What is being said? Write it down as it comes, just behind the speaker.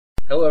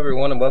Hello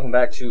everyone and welcome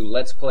back to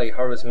Let's Play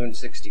Harvest Moon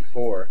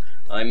 64.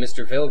 I'm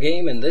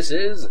MrFailGame and this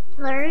is...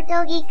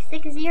 Naruto Geek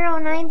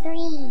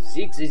 6093.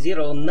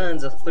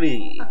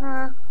 6093.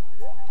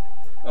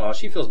 Oh,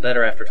 she feels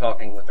better after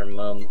talking with her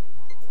mum.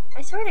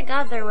 I swear to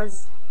God there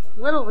was...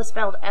 Little was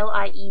spelled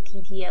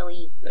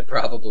L-I-E-T-T-L-E. It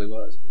probably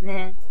was.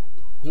 Nah.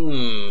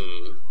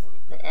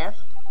 The F?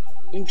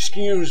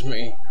 Excuse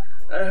me.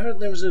 I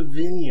heard there was a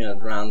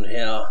vineyard round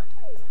here.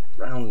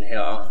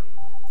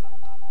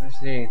 I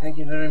see. Thank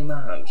you very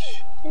much.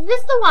 Is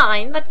this the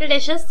wine? That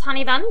delicious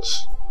honey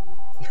bunch?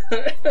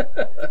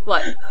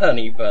 What?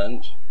 Honey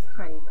bunch.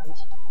 Honey bunch.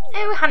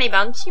 Oh, honey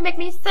bunch, you make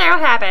me so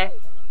happy.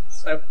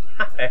 So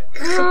happy.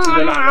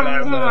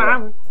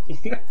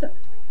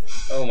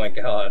 Oh my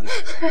god.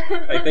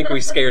 I think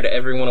we scared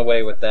everyone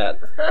away with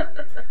that.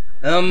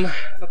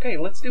 Okay,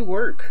 let's do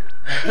work.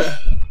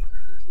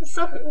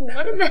 So,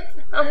 what in the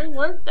hell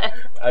was that?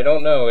 I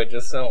don't know, it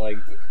just sounded like,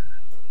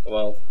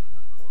 well,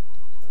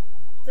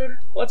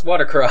 let's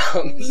water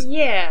crops.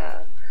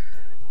 Yeah.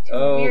 Two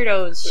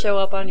weirdos show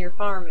up on your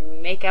farm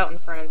and make out in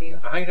front of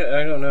you. I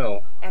don't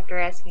know. After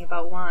asking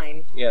about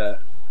wine. Yeah.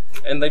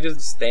 And they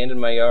just stand in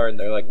my yard.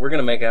 They're like, we're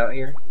gonna make out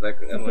here.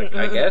 I'm like,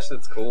 I guess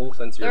it's cool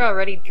since you're... They're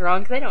already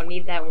drunk. They don't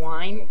need that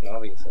wine.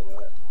 Obviously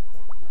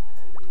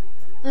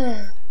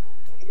not.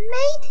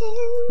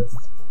 Tomatoes.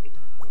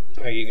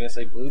 Are you gonna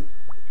say bloop?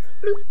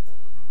 Bloop.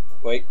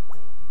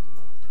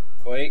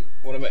 Wait,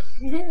 what am I...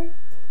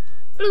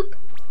 Bloop.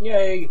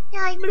 Yay!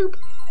 Yay, bloop.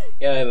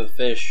 Yeah, I have a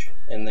fish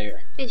in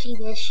there. Fishy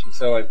fish.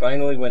 So I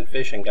finally went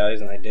fishing, guys,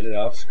 and I did it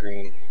off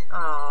screen.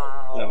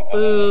 Aww. No.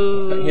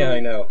 Boo. Yeah, I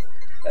know.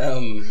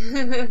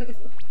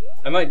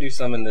 I might do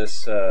some in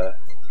this,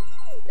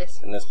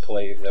 in this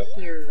play, though.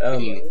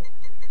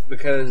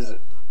 Because,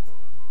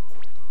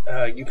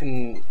 you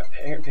can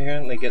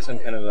apparently get some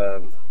kind of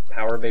a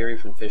power berry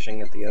from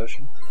fishing at the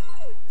ocean.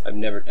 I've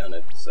never done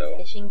it, so...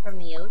 Fishing from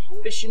the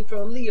ocean? Fishing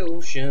from the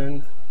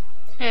ocean.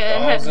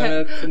 Causing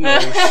a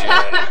commotion.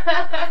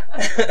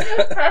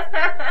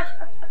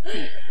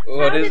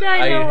 What is...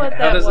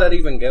 How does that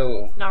even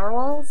go?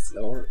 Narwhals?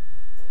 No.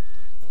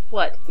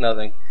 What?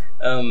 Nothing.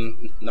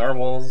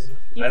 Narwhals.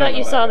 You thought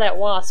you saw that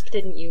wasp,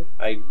 didn't you?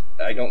 I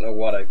don't know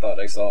what I thought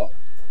I saw.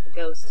 The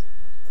ghost.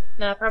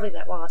 No, probably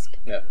that wasp.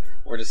 Yeah.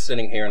 We're just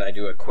sitting here and I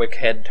do a quick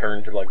head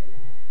turn to like,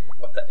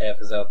 what the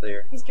F is out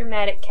there? He's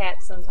dramatic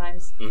cat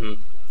sometimes.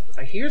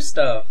 I hear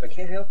stuff. I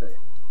can't help it.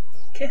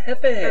 Can't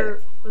help it.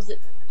 Or was it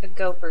a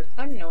gopher?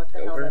 I don't know what the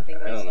hell that thing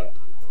was. I don't know.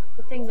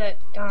 The thing that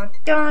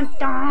turned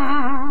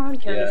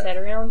his head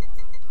around.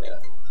 Yeah.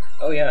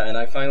 Oh yeah, and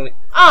I finally...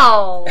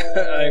 Oh!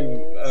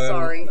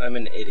 Sorry. I'm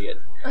an idiot.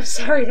 I'm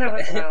sorry, that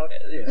was loud.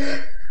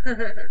 Yeah.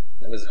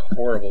 That was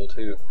horrible,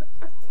 too.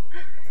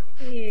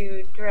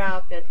 You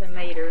dropped a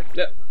tomato.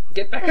 No,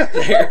 get back up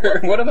there!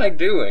 What am I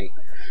doing?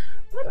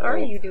 What are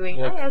you doing?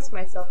 Look, I ask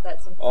myself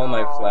that sometimes. All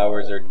my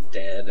flowers are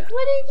dead. What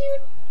did you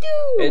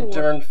do? It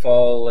turned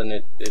fall and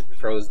it did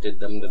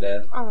them to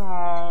death.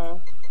 Aww.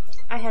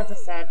 I have a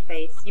sad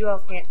face. You all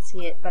can't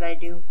see it, but I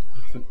do.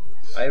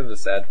 I have a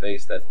sad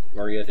face that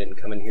Maria didn't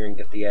come in here and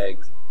get the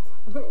eggs.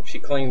 She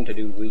claimed to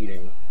do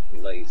weeding.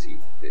 Lazy.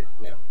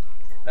 Yeah.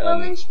 Well,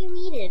 then she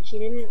weeded. She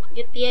didn't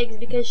get the eggs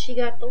because she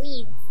got the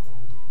weeds.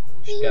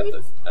 She got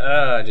the...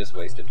 I just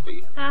wasted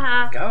feed.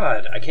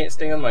 God, I can't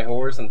stay on my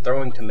horse. I'm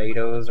throwing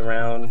tomatoes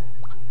around.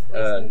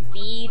 Wasting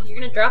feed? You're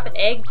gonna drop an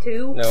egg,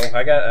 too? No,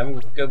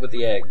 I'm good with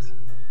the eggs.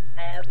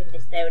 I opened a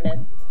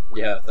soda.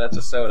 Yeah, that's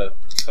a soda,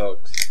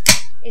 folks.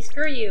 Hey,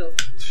 screw you.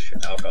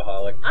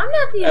 Alcoholic. I'm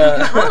not the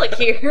alcoholic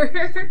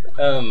here.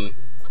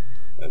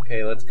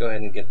 Okay, let's go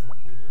ahead and get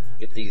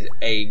these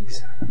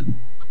eggs.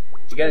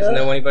 You guys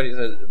know anybody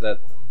that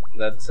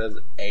says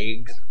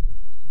eggs?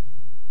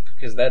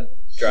 Because that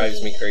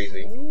drives me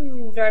crazy.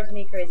 Drives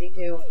me crazy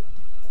too.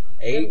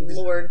 Eggs? Good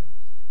Lord.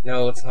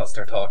 No, let's not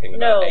start talking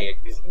about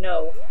eggs.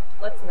 No,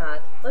 let's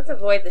not. Let's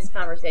avoid this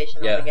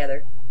conversation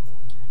altogether.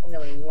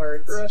 Annoying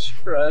words. Brush.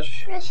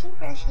 Brushy.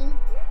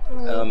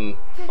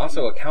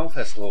 Also a cow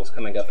festival is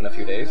coming up in a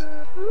few days.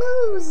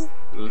 Moose.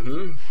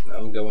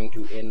 I'm going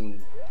to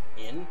in.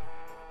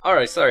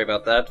 Alright, sorry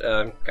about that.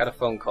 Got a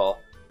phone call.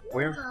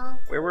 Where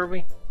were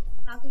we?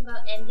 Talking about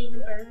ending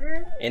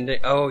burger?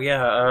 Oh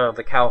yeah,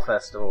 the cow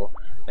festival.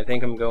 I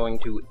think I'm going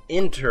to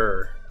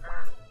enter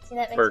See,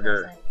 that makes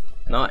burger.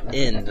 No sense. Not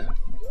end.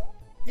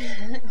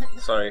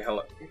 Sorry,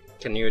 hello.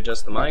 Can you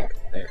adjust the mic?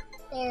 There.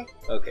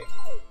 Okay.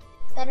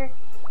 Better?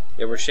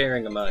 Yeah, we're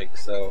sharing a mic,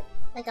 so...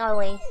 Like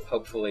always.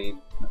 Hopefully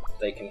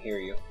they can hear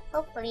you.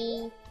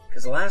 Hopefully.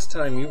 Because last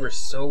time you were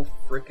so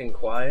freaking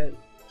quiet.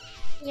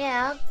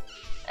 Yeah.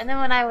 And then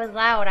when I was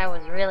loud, I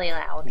was really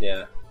loud.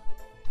 Yeah.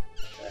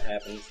 That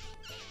happens.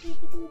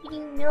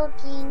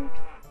 Milking.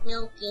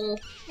 Is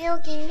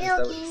that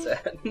what you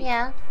said?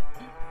 Yeah.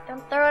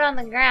 Don't throw it on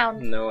the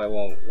ground. No, I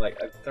won't.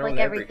 I've thrown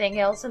everything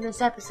else in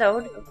this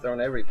episode. I've thrown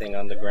everything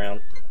on the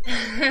ground.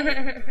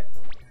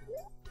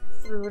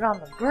 Threw it on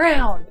the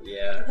ground.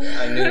 Yeah,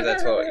 I knew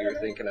that's what you were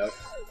thinking of.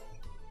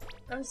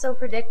 I'm so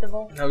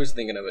predictable. I was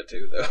thinking of it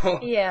too,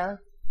 though. Yeah.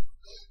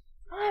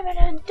 I'm an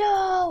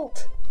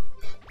adult!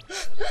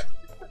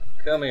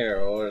 Come here,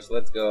 horse.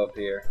 Let's go up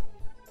here.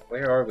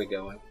 Where are we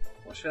going?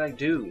 What should I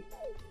do?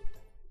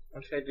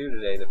 What should I do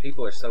today? The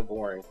people are so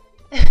boring.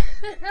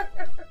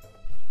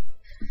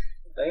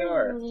 They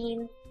are.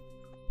 Mean.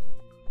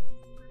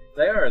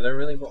 They are. They're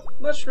really boring.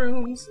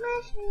 Mushrooms.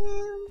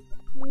 Mushrooms.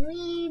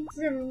 Weeds,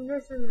 and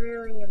this is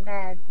really a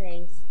bad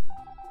place.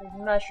 There's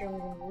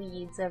mushrooms and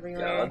weeds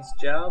everywhere. God's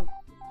job?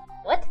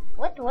 What?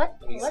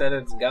 He said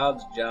it's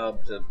God's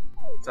job to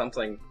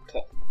something.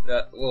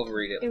 We'll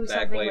read it Do back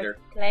something later.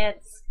 with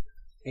plants.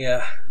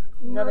 Yeah.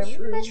 Another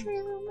Mushroom.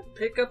 mushroom.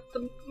 Pick up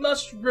the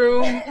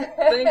mushroom.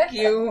 Thank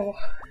you.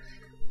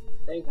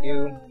 Thank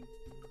you.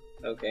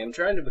 Okay, I'm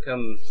trying to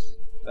become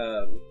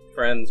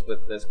friends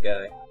with this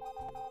guy.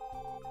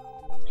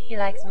 He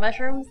likes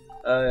mushrooms?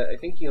 I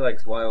think he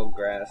likes wild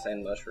grass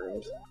and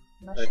mushrooms.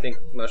 I think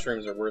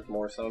mushrooms are worth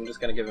more, so I'm just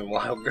gonna give him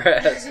wild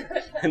grass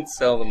and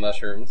sell the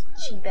mushrooms.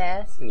 Cheap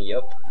ass.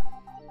 Yup.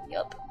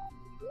 Yup.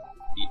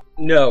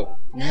 No,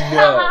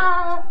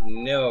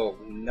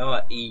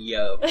 not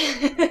yup.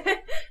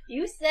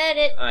 You said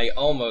it. I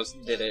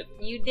almost did it.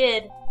 You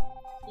did.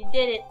 You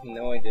did it.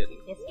 No, I didn't.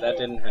 Yes, you that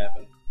did. didn't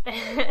happen.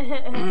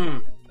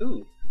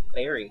 Ooh,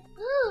 berry.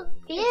 Ooh,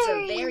 It's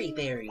a berry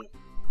berry.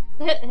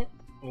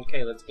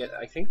 Okay, let's get.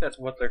 I think that's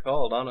what they're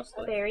called,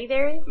 honestly. Very?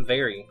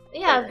 Very.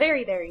 Yeah,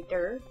 very,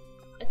 dur.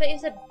 I thought you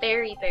said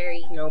berry.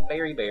 No,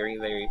 berry. Very.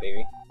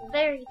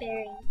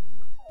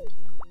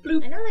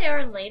 Bloop. I know they are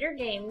in later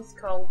games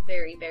called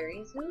berry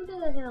berries. Who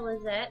the hell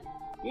is that?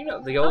 You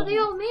know, the old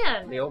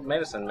man. the old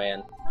medicine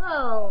man.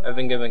 Oh. I've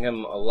been giving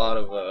him a lot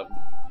of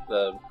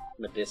the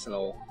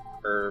medicinal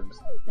herbs.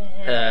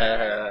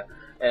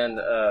 and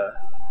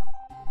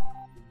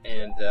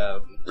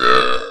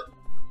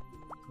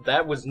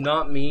that was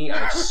not me,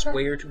 I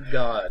swear to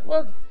God.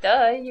 Well,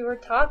 duh, you were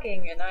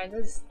talking and I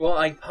just... Well,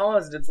 I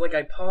paused. It's like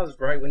I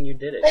paused right when you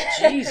did it.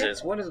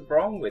 Jesus, what is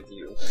wrong with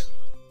you?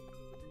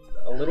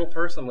 A little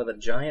person with a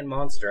giant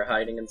monster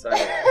hiding inside of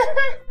it.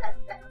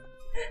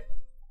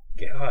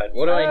 God,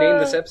 what do I name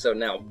this episode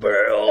now?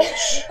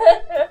 Belch.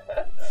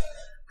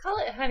 Call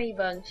it Honey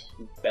Bunch.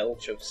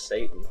 Belch of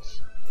Satan.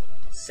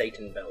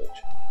 Satan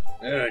Belch.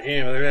 Oh,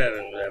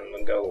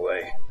 go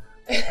away.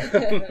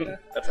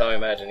 That's how I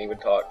imagine he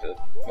would talk to,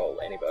 well,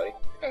 anybody.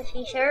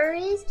 She sure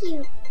is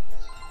cute.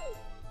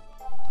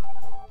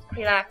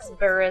 He likes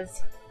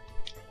burrs.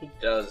 He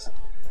does.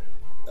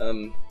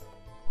 I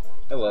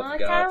love I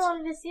gods. kinda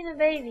wanted to see the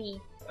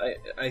baby.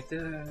 I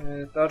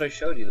thought I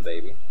showed you the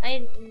baby.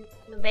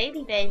 The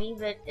baby,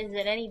 but is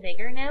it any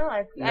bigger now?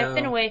 I've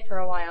been away for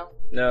a while.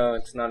 No,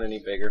 it's not any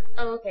bigger.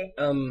 Oh, okay.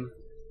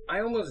 I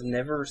almost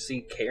never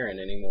see Karen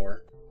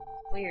anymore.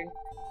 Weird.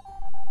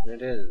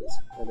 It is.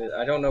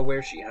 I don't know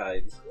where she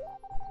hides.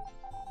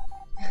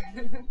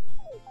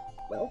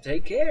 Well,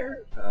 take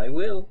care. I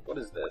will. What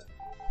is this?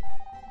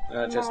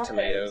 Just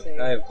tomatoes.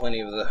 I have plenty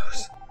of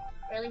those.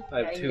 Really?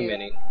 I have too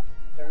many.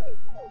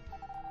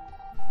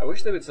 I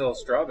wish they would sell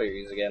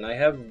strawberries again. I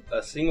have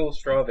a single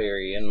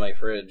strawberry in my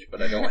fridge,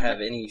 but I don't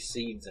have any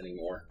seeds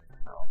anymore.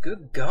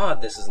 Good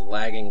God, this is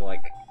lagging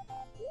like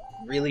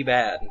really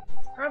bad.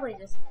 Probably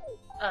just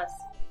us.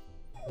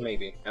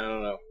 Maybe. I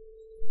don't know.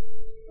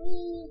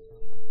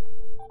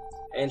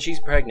 And she's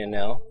pregnant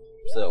now,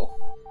 so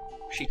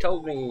she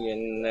told me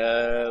in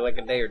like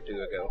a day or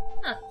two ago.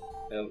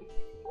 Huh.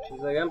 She's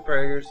like, I'm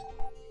preggers.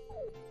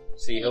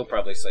 See, he'll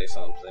probably say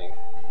something.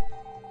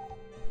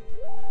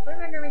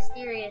 Women are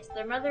mysterious.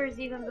 Their mothers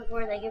even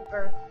before they give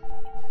birth.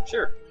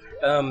 Sure.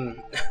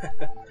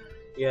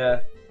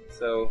 Yeah,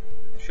 so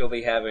she'll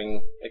be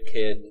having a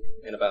kid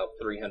in about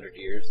 300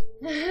 years.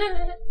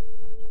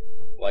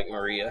 Like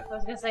Maria. I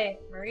was gonna say,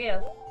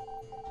 Maria.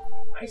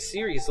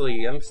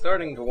 I'm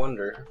starting to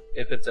wonder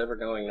if it's ever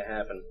going to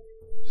happen.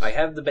 I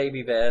have the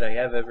baby bed, I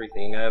have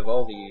everything, I have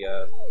all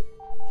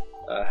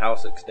the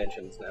house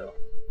extensions now.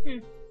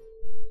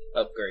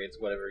 Upgrades,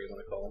 whatever you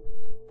want to call them.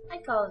 I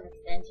call them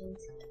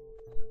extensions.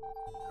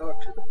 Talk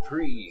to the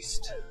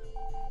priest.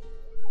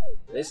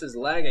 This is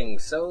lagging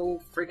so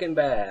freaking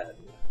bad.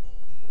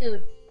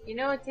 Dude, you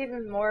know what's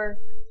even more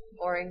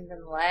boring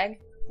than lag?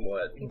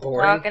 What? People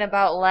Boring? talking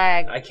about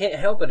lag. I can't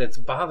help it, it's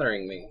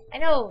bothering me. I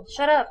know,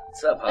 shut up.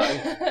 What's up, honey?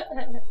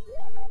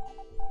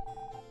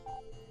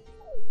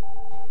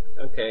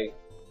 Okay.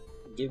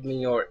 Give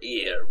me your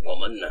ear,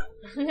 woman.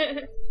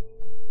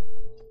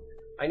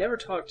 I never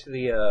talked to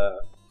the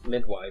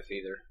midwife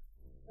either.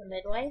 The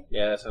midwife?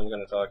 Yes, I'm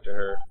gonna talk to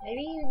her.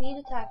 Maybe you need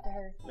to talk to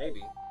her.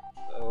 Maybe.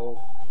 So,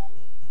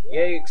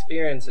 yay,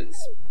 experiences.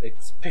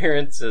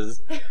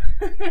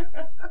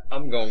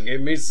 I'm gonna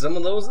give me some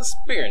of those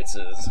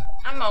experiences.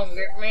 I'm gonna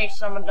get me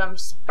some of them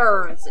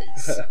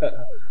experiences.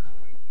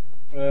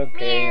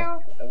 Okay.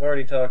 Meow. I've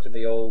already talked to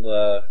the old,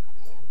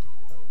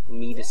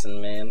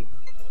 medicine man.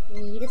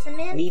 Medicine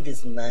man?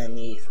 Medicine man,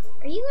 yes.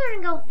 Are you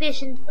gonna go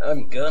fishing?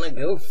 I'm gonna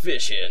go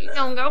fishing.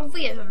 Gonna go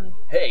fishing.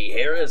 Hey,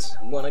 Harris,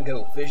 wanna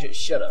go fishing?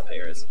 Shut up,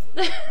 Harris.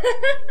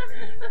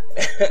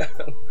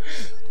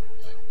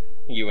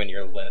 You and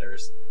your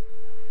letters.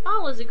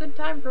 Fall is a good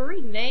time for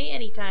reading, eh?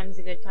 Any time's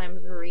a good time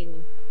for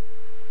reading.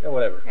 Oh,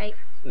 whatever. Right?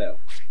 No.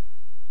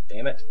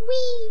 Damn it.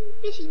 Wee!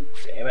 Fishy!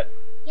 Damn it.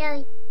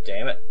 Yay.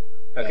 Damn it.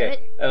 Okay.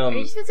 Are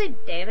you just gonna say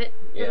damn it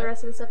for the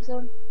rest of this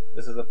episode?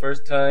 This is the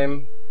first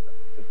time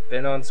I've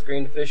been on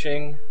screen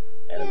fishing,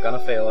 and I'm gonna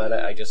fail at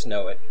it. I just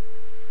know it.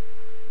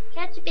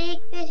 Catch a big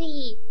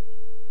fishy!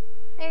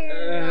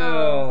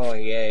 Oh,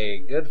 yay.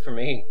 Good for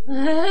me.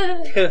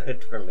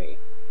 Good for me.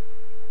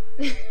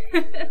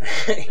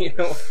 You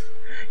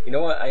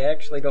know what? I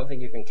actually don't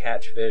think you can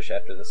catch fish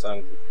after the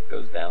sun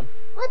goes down.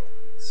 What?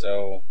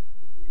 So,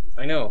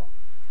 I know.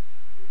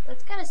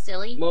 That's kind of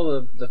silly.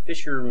 Well, the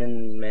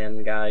fisherman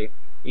man guy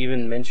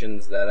even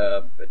mentions that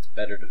it's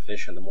better to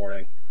fish in the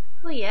morning.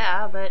 Well,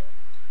 yeah, but...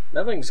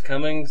 Nothing's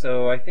coming,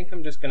 so I think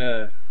I'm just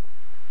gonna...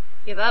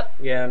 Give up?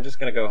 Yeah, I'm just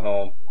gonna go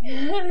home.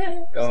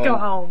 Go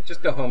home.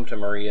 Just go home to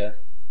Maria.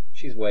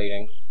 She's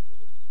waiting.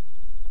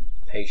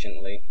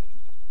 Patiently.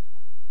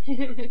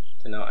 To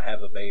not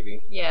have a baby.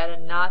 Yeah, to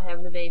not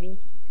have the baby.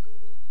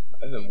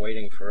 I've been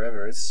waiting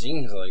forever. It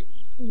seems like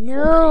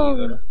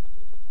no.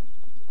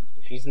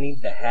 She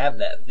needs to have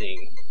that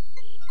thing.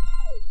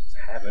 Let's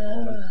have it,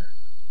 woman.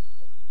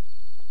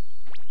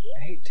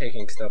 I hate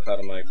taking stuff out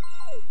of my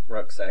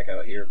rucksack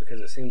out here because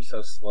it seems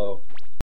so slow.